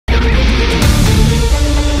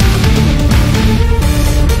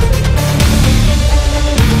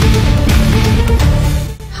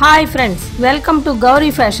Hi friends, welcome to Gauri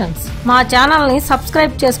fashions. మా ఛానల్ని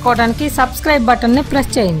subscribe చేసుకోవడానికి సబ్స్క్రైబ్ బటన్ని ప్రెస్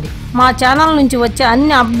చేయండి. మా ఛానల్ నుంచి వచ్చే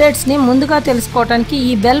అన్ని అప్డేట్స్ని ముందుగా తెలుసుకోవడానికి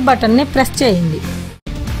ఈ బెల్ బటన్ని ప్రెస్ చేయండి.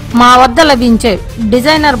 మా వద్ద లభించే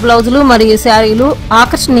డిజైనర్ బ్లౌజులు మరియు శారీలు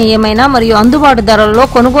ఆకర్షణీయమైన మరియు అందుబాటు ధరల్లో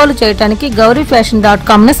కొనుగోలు చేయడానికి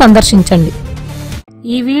gaurifashion.comని సందర్శించండి.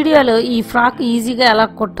 ఈ వీడియోలో ఈ ఫ్రాక్ ఈజీగా ఎలా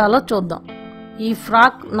కుట్టాలో చూద్దాం. ఈ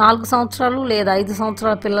ఫ్రాక్ 4 సంవత్సరాలు లేదా 5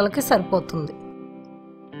 సంవత్సరాల పిల్లలకి సరిపోతుంది.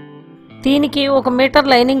 దీనికి 1 metre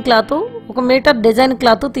lining cloth, 1 metre design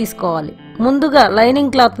cloth తీసుకోవాలి. ముందుగా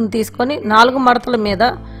లైనింగ్ క్లాత్ని తీసుకొని 4 మడతల మీద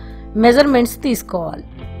మెజర్మెంట్స్ తీసుకోవాలి.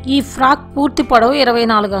 ఈ ఫ్రాక్ పూర్తి పొడవు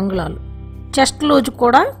 24 అంగుళాలు, చెస్ట్ లూజ్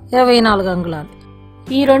కూడా 24 అంగుళాలు.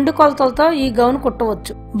 ఈ 2 కొలతలతో ఈ గౌన్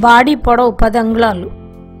కుట్టవచ్చు. బాడీ పొడవు 10 అంగుళాలు.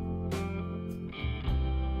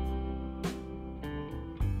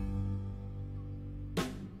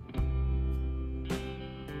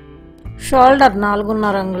 షోల్డర్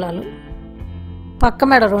 4.5 అంగుళాలు, పక్క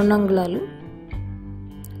మెడ 2 అంగుళాలు,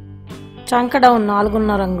 చంక డౌన్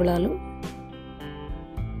 4.5 అంగుళాలు,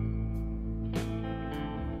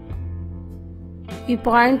 ఈ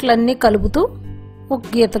పాయింట్లన్నీ కలుపుతూ ఒక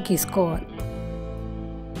గీత గీసుకోవాలి.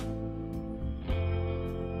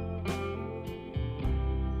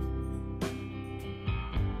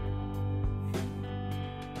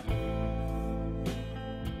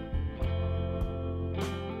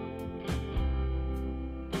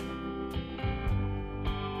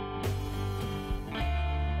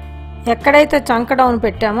 ఎక్కడైతే చంక డౌన్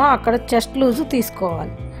పెట్టామో అక్కడ చెస్ట్ లూజ్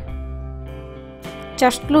తీసుకోవాలి.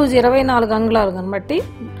 చెస్ట్ లూజ్ 24 అంగుళాలు కాబట్టి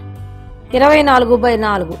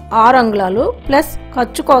 24/4 6 అంగుళాలు ప్లస్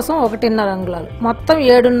ఖర్చు కోసం 1.5 అంగుళాలు, మొత్తం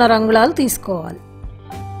 7.5 అంగుళాలు తీసుకోవాలి.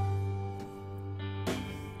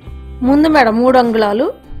 ముందు మెడ 3 అంగుళాలు,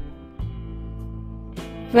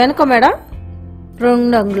 వెనుక మెడ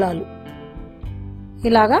 2 అంగుళాలు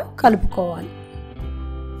ఇలాగా కలుపుకోవాలి.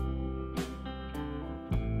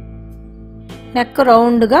 నెక్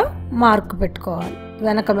రౌండ్గా మార్క్ పెట్టుకోవాలి.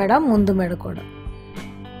 వెనక మెడ ముందు మెడ కూడా.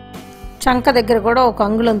 చంక దగ్గర కూడా 1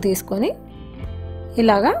 అంగుళం తీసుకొని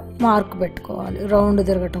ఇలాగా మార్క్ పెట్టుకోవాలి. రౌండ్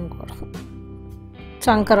తిరగటం కోసం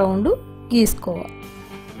చంక రౌండ్ గీసుకోవాలి.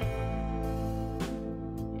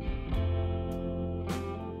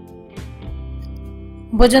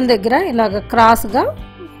 భుజం దగ్గర ఇలాగ క్రాస్గా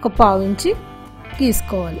 1/4 ఇంచి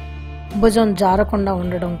గీసుకోవాలి, భుజం జారకుండా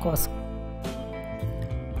ఉండడం కోసం.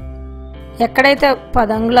 ఎక్కడైతే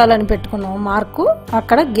 10 అంగుళాలని పెట్టుకున్నామో మార్కు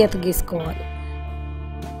అక్కడ గీత గీసుకోవాలి.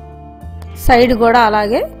 సైడ్ కూడా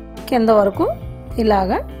అలాగే కింద వరకు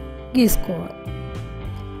ఇలాగా గీసుకోవాలి.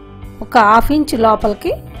 1/2 ఇంచ్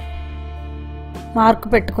లోపలికి మార్కు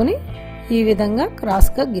పెట్టుకుని ఈ విధంగా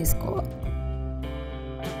క్రాస్గా గీసుకోవాలి.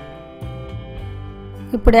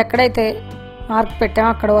 ఇప్పుడు ఎక్కడైతే మార్క్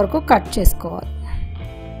పెట్టామో అక్కడ వరకు కట్ చేసుకోవాలి.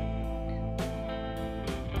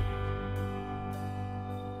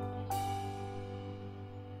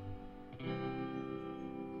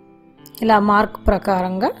 ఇలా మార్క్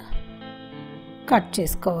ప్రకారంగా కట్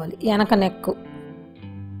చేసుకోవాలి. వెనక నెక్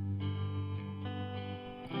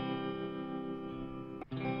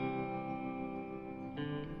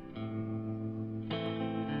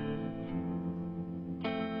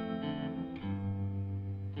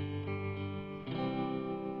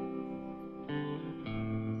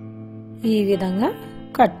ఈ విధంగా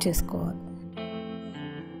కట్ చేసుకోవాలి.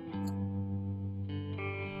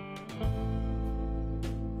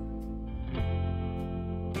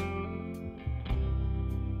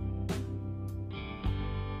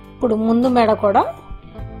 ఇప్పుడు ముందు మెడ కూడా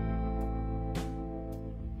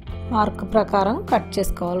మార్క్ ప్రకారం కట్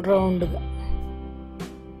చేసుకోవాలి రౌండ్గా.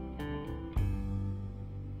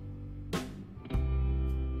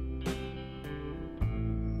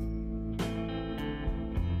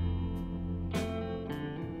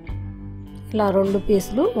 ఇలా 2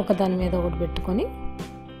 పీసులు ఒకదాని మీద ఒకటి పెట్టుకొని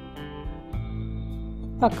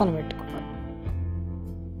పక్కన పెట్టుకోవాలి.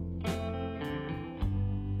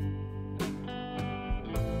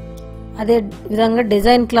 అదే విధంగా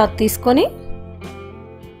డిజైన్ క్లాత్ తీసుకొని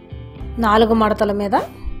 4 మడతల మీద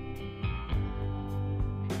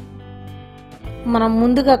మనం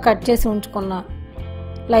ముందుగా కట్ చేసి ఉంచుకున్న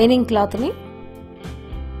లైనింగ్ క్లాత్ని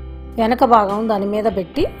వెనక భాగం దాని మీద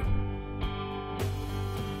పెట్టి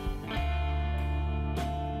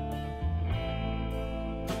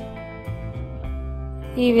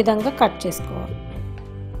ఈ విధంగా కట్ చేసుకోవాలి.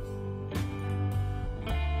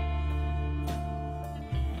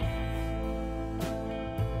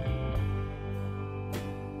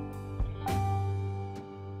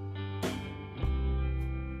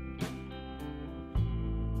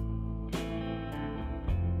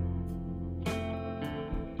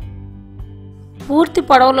 పూర్తి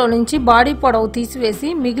పొడవులో నుంచి బాడీ పొడవు తీసివేసి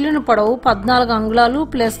మిగిలిన పొడవు 14 అంగుళాలు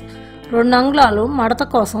ప్లస్ 2 అంగుళాలు మడత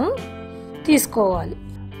కోసం తీసుకోవాలి.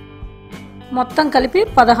 మొత్తం కలిపి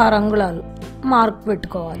 16 అంగుళాలు మార్క్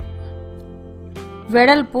పెట్టుకోవాలి.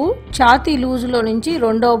 వెడల్పు ఛాతీ లూజులో నుంచి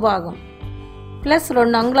రెండవ భాగం ప్లస్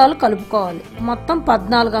 2 అంగుళాలు కలుపుకోవాలి. మొత్తం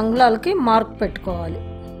 14 అంగుళాలకి మార్క్ పెట్టుకోవాలి.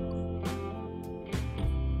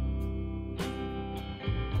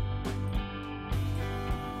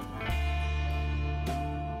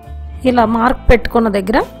 ఇలా మార్క్ పెట్టుకున్న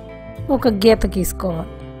దగ్గర ఒక గీత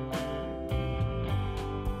గీసుకోవాలి.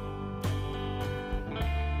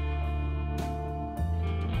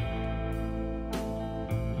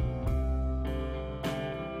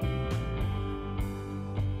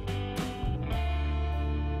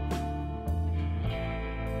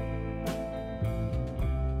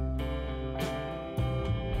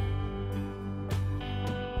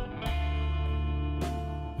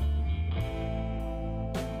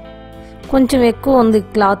 కొంచెం ఎక్కువ ఉంది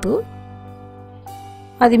క్లాత్,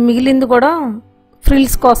 అది మిగిలింది కూడా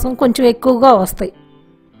ఫ్రిల్స్ కోసం కొంచెం ఎక్కువగా వస్తాయి,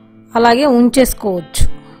 అలాగే ఉంచేసుకోవచ్చు.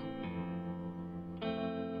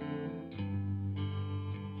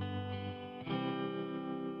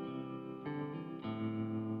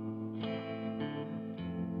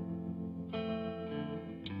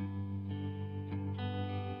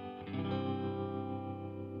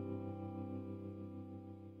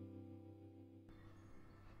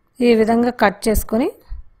 ఈ విధంగా కట్ చేసుకొని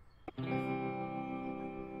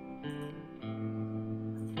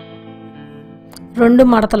రెండు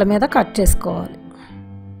మడతల మీద కట్ చేసుకోవాలి.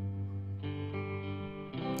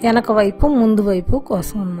 వెనక వైపు ముందు వైపు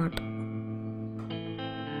కోసం అన్నమాట.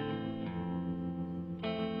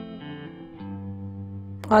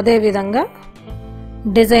 అదే విధంగా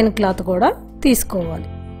డిజైన్ క్లాత్ కూడా తీసుకోవాలి.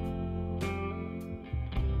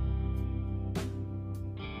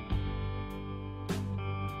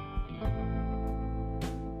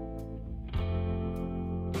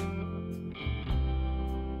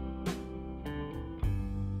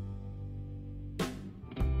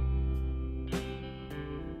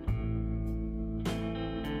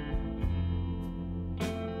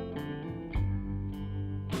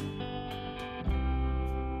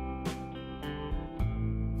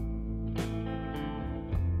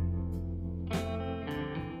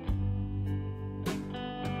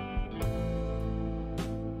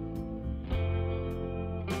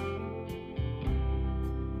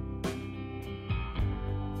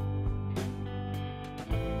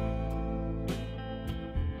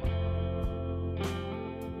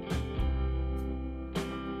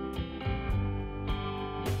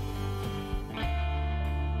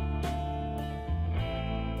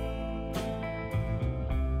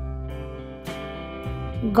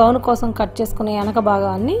 గౌన్ కోసం కట్ చేసుకునే వెనక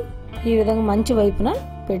భాగాన్ని ఈ విధంగా మంచి వైపున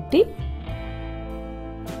పెట్టి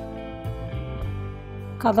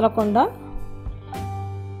కదలకుండా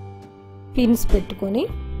పిన్స్ పెట్టుకొని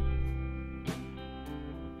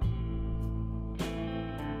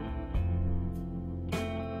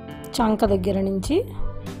చంక దగ్గర నుంచి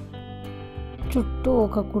చుట్టూ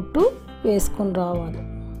ఒక కుట్టు వేసుకొని రావాలి.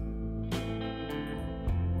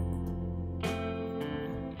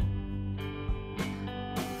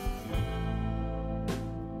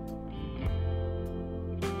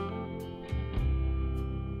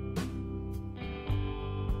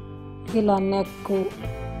 ఇలా నెక్,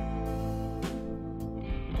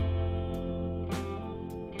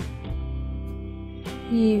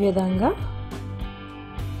 ఈ విధంగా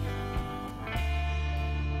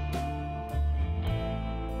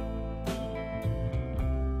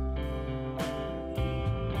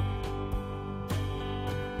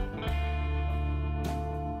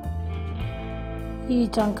ఈ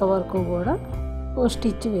చంక వరకు కూడా ఓ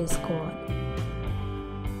స్టిచ్ వేసుకోవాలి.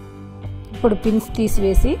 ఇప్పుడు పిన్స్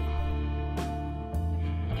తీసివేసి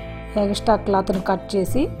ఎక్స్ట్రా క్లాత్ను కట్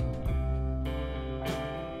చేసి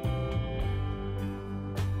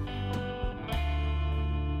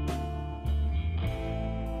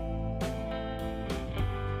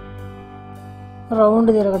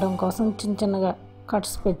రౌండ్ తిరగడం కోసం చిన్న చిన్నగా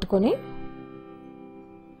కట్స్ పెట్టుకొని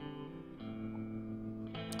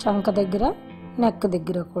చంక దగ్గర, నెక్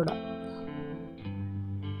దగ్గర కూడా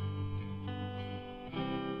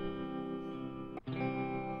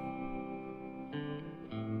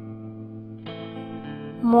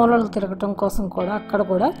మూలలు తిరగటం కోసం కూడా అక్కడ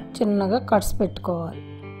కూడా చిన్నగా కట్స్ పెట్టుకోవాలి.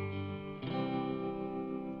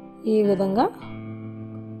 ఈ విధంగా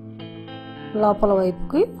లోపల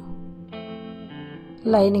వైపుకి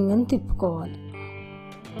లైనింగ్ని తిప్పుకోవాలి.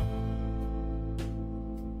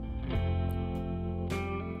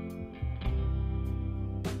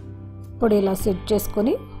 ఇప్పుడు ఇలా సెట్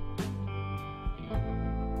చేసుకొని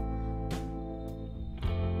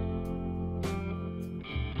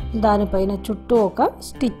దానిపైన చుట్టూ ఒక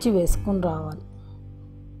స్టిచ్ వేసుకొని రావాలి.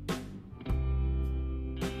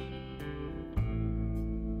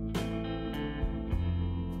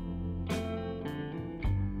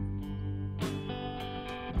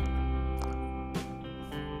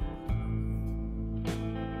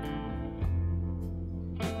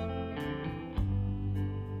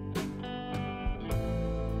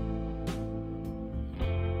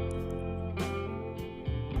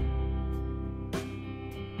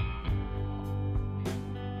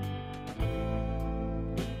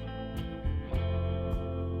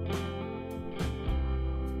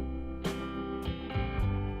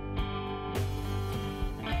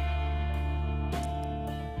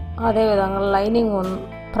 అదే విధంగా లైనింగ్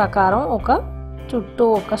ప్రకారం చుట్టూ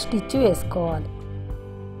ఒక స్టిచ్ వేసుకోవాలి.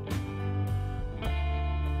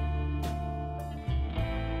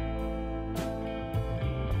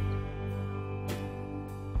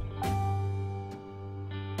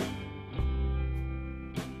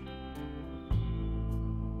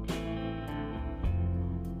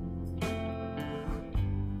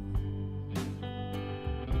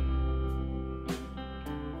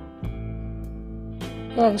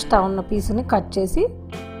 ఎక్స్ట్రా ఉన్న పీస్ని కట్ చేసి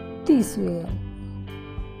తీసివేయాలి.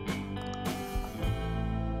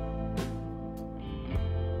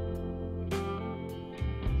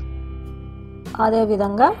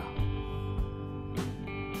 అదేవిధంగా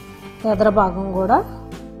ఎదర భాగం కూడా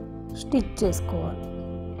స్టిచ్ చేసుకోవాలి.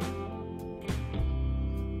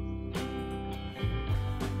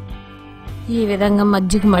 ఈ విధంగా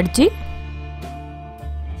మధ్యకి మడిచి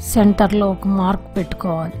సెంటర్లో ఒక మార్క్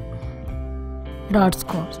పెట్టుకోవాలి డాట్స్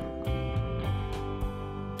కోసం.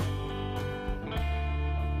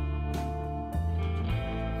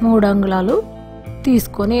 మూడు అంగుళాలు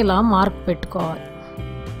తీసుకొని ఇలా మార్క్ పెట్టుకోవాలి.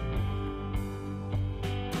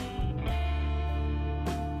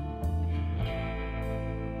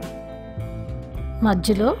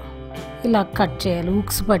 మధ్యలో ఇలా కట్ చేయాలి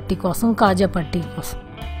ఉక్స్ పట్టీ కోసం, కాజా పట్టీ కోసం.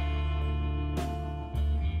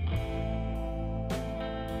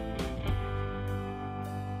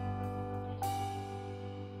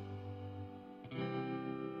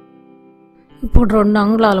 ఇప్పుడు 2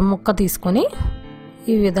 అంగుళాల ముక్క తీసుకొని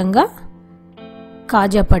ఈ విధంగా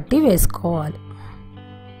కాజా పట్టీ వేసుకోవాలి.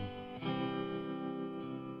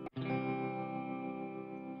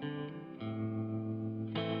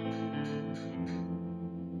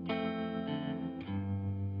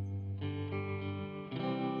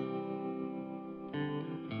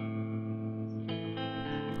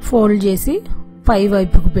 ఫోల్డ్ చేసి పై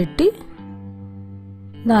వైపుకు పెట్టి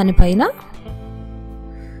దానిపైన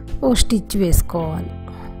ఓ స్టిచ్ వేసుకోవాలి.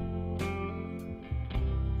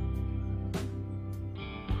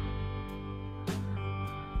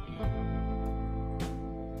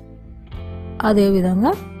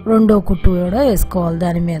 అదేవిధంగా రెండో కుట్టు కూడా వేసుకోవాలి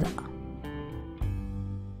దాని మీద.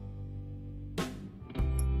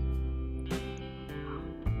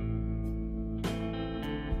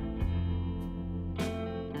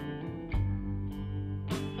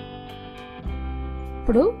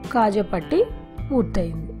 ఇప్పుడు కాజా పట్టీ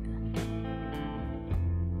పూర్తయింది.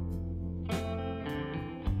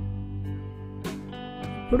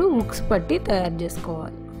 ఇప్పుడు ఉక్స్ పట్టీ తయారు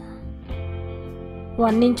చేసుకోవాలి.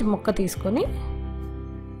 1 ఇంచ్ ముక్క తీసుకొని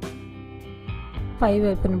పై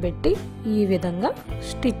వైపున పెట్టి ఈ విధంగా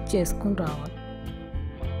స్టిచ్ చేసుకుని రావాలి.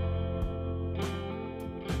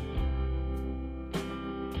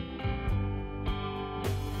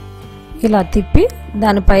 ఇలా తిప్పి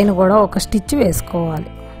దానిపైన కూడా ఒక స్టిచ్ వేసుకోవాలి.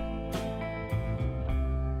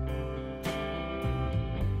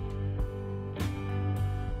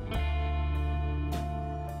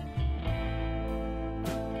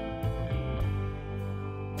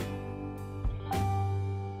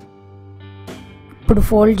 ఇప్పుడు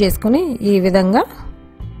ఫోల్డ్ చేసుకుని ఈ విధంగా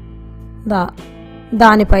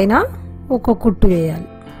దానిపైన ఒక కుట్టు వేయాలి.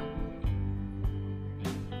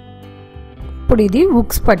 ఇప్పుడు ఇది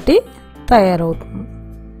ఉక్స్ పట్టీ తయారవుతుంది.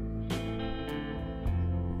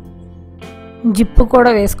 జిప్పు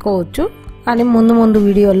కూడా వేసుకోవచ్చు అని ముందు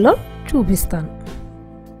వీడియోల్లో చూపిస్తాను.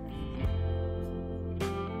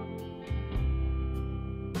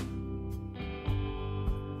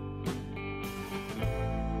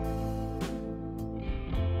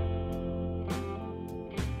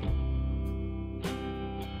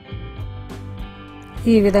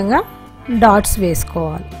 ఈ విధంగా డాట్స్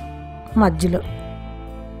వేసుకోవాలి మధ్యలో.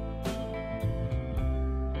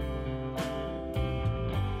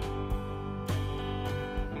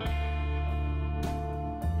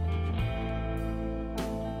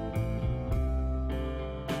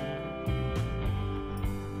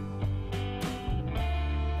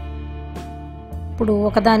 ఇప్పుడు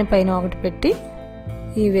ఒకదానిపైన ఒకటి పెట్టి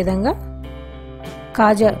ఈ విధంగా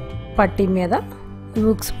కాజా పట్టీ మీద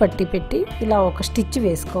హుక్స్ పట్టీ పెట్టి ఇలా ఒక స్టిచ్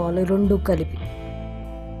వేసుకోవాలి రెండు కలిపి.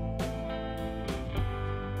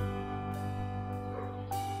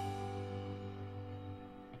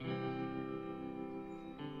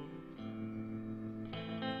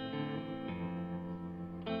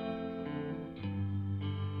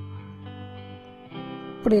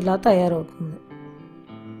 ఇప్పుడు ఇలా తయారవుతుంది.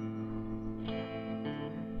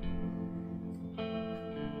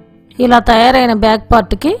 ఇలా తయారైన బ్యాక్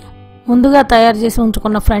పార్ట్కి ముందుగా తయారు చేసి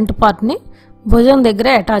ఉంచుకున్న ఫ్రంట్ పార్ట్ని భుజం దగ్గర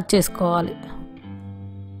అటాచ్ చేసుకోవాలి.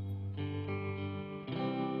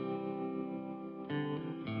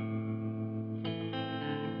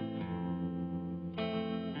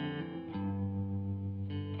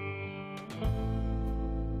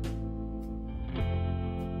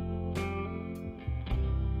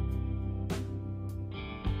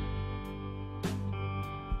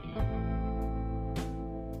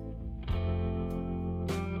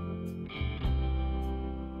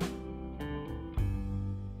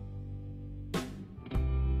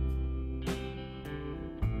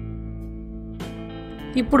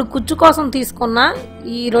 ఇప్పుడు కుచ్చు కోసం తీసుకున్న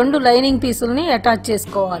ఈ రెండు లైనింగ్ పీసుల్ని అటాచ్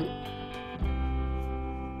చేసుకోవాలి.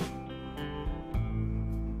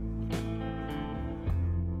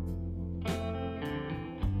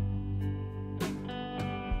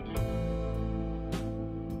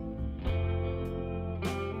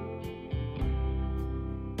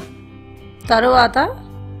 తరువాత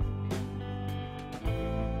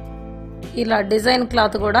ఇలా డిజైన్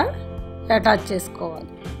క్లాత్ కూడా అటాచ్ చేసుకోవాలి.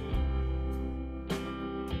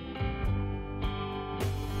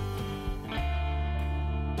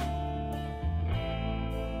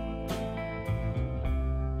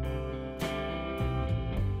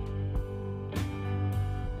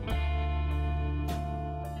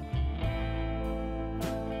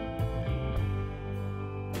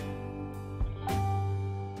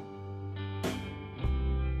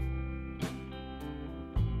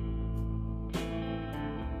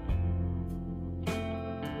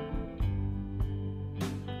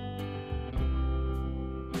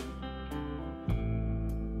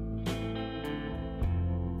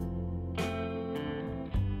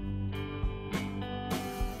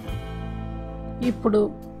 ఇప్పుడు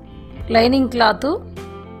లైనింగ్ క్లాత్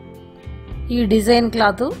ఈ డిజైన్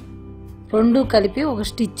క్లాత్ రెండు కలిపి ఒక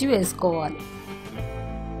స్టిచ్ వేసుకోవాలి.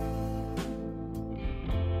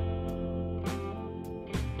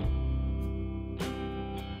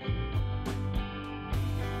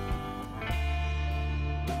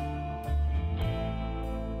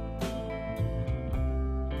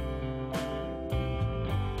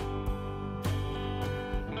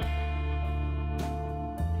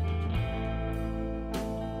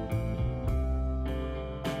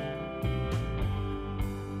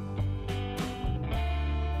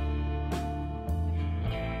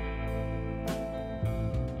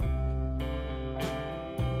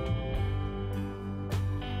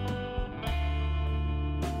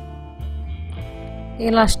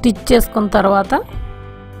 ఇలా స్టిచ్ చేసుకున్న తర్వాత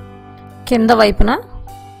కింద వైపున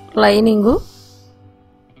లైనింగు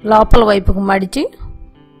లోపల వైపుకు మడిచి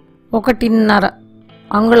 1.5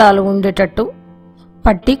 అంగుళాలు ఉండేటట్టు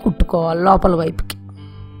పట్టి కుట్టుకోవాలి లోపల వైపుకి.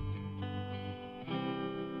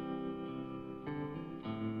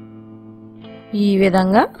 ఈ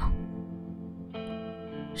విధంగా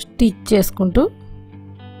స్టిచ్ చేసుకుంటూ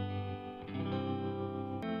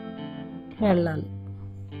వెళ్ళాలి.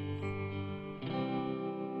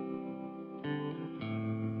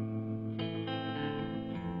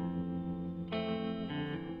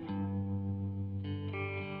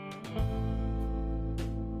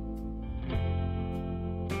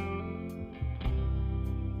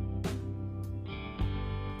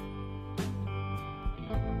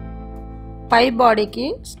 పై బాడీకి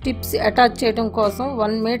స్ట్రిప్స్ అటాచ్ చేయడం కోసం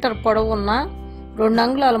 1 మీటర్ పొడవు ఉన్న 2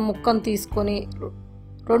 అంగుళాల ముక్కను తీసుకొని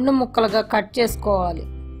 2 ముక్కలుగా కట్ చేసుకోవాలి.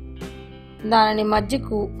 దానిని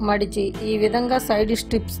మధ్యకు మడిచి ఈ విధంగా సైడ్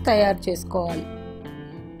స్ట్రిప్స్ తయారు చేసుకోవాలి.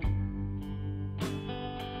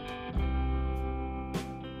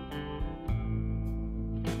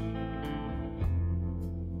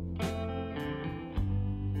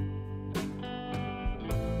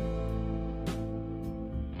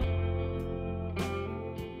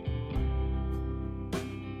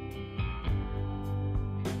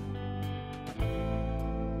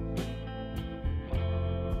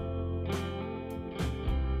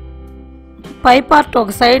 పై పార్ట్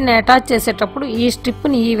ఒక సైడ్ని అటాచ్ చేసేటప్పుడు ఈ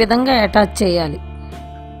స్ట్రిప్ని ఈ విధంగా అటాచ్ చేయాలి.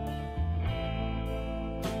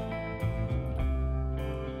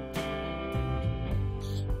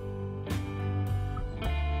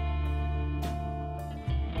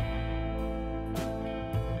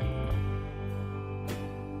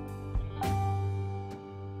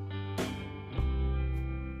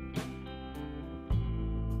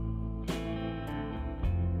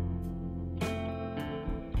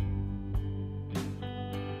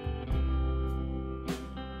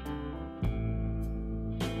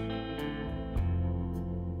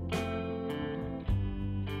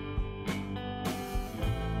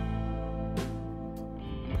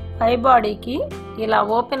 పై బాడీకి ఇలా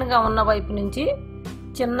ఓపెన్గా ఉన్న వైపు నుంచి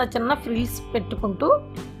చిన్న చిన్న ఫ్రిల్స్ పెట్టుకుంటూ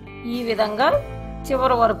ఈ విధంగా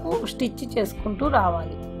చివరి వరకు స్టిచ్ చేసుకుంటూ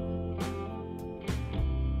రావాలి.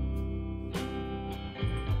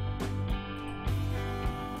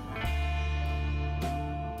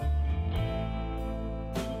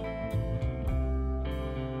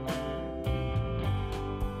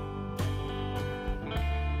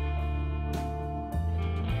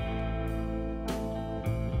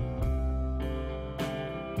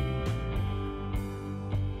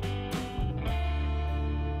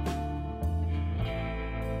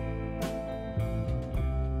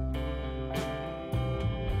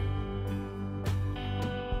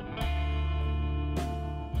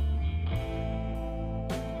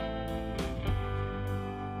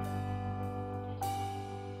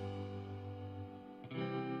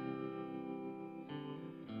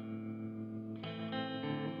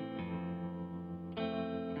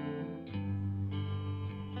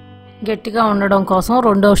 గట్టిగా ఉండడం కోసం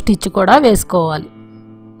రెండో స్టిచ్ కూడా వేసుకోవాలి.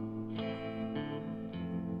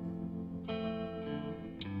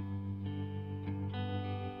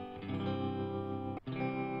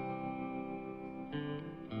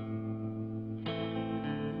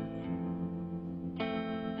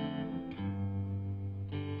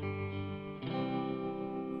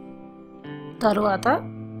 తరువాత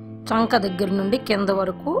చంక దగ్గర నుండి కింద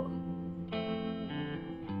వరకు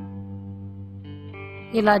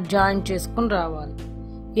ఇలా జాయింట్ చేసుకుని రావాలి.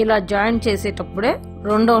 ఇలా జాయింట్ చేసేటప్పుడే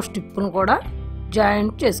రెండవ స్టిప్ను కూడా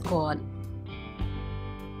జాయింట్ చేసుకోవాలి.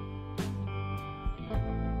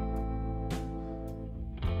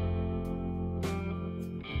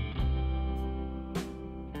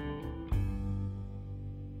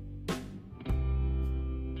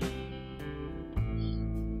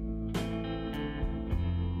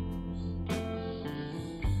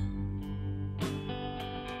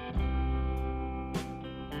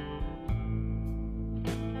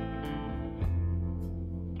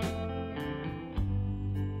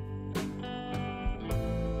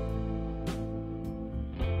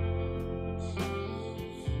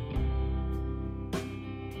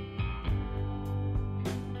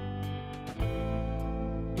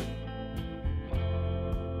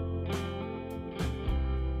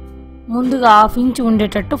 ముందుగా 1/2 ఇంచ్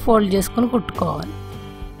ఉండేటట్టు ఫోల్డ్ చేసుకుని కుట్టుకోవాలి.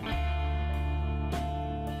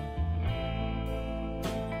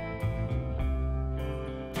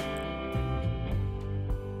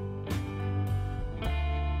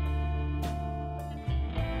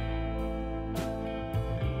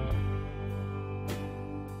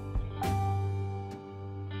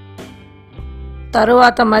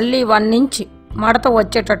 తరువాత మళ్ళీ 1 ఇంచ్ మడత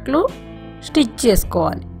వచ్చేటట్లు స్టిచ్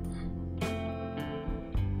చేసుకోవాలి.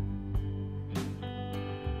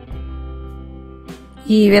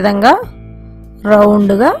 ఈ విధంగా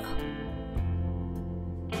రౌండ్గా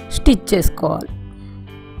స్టిచ్ చేసుకోవాలి.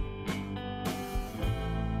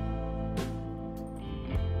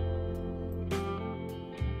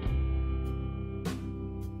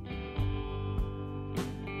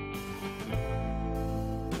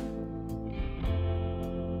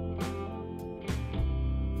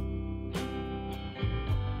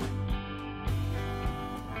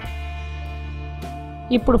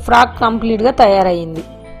 ఇప్పుడు ఫ్రాక్ కంప్లీట్గా తయారైంది.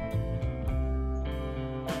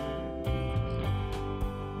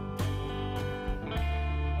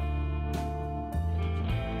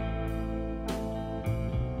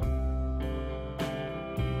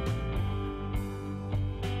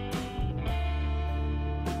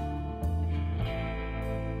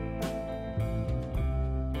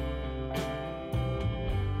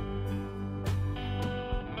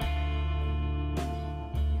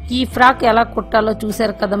 ఈ ఫ్రాక్ ఎలా కుట్టాలో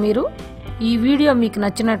చూశారు కదా మీరు. ఈ వీడియో మీకు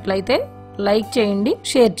నచ్చినట్లయితే లైక్ చేయండి,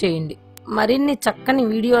 షేర్ చేయండి. మరిన్ని చక్కని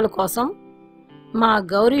వీడియోల కోసం మా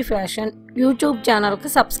గౌరీ ఫ్యాషన్ యూట్యూబ్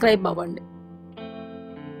ఛానల్కి సబ్స్క్రైబ్ అవ్వండి.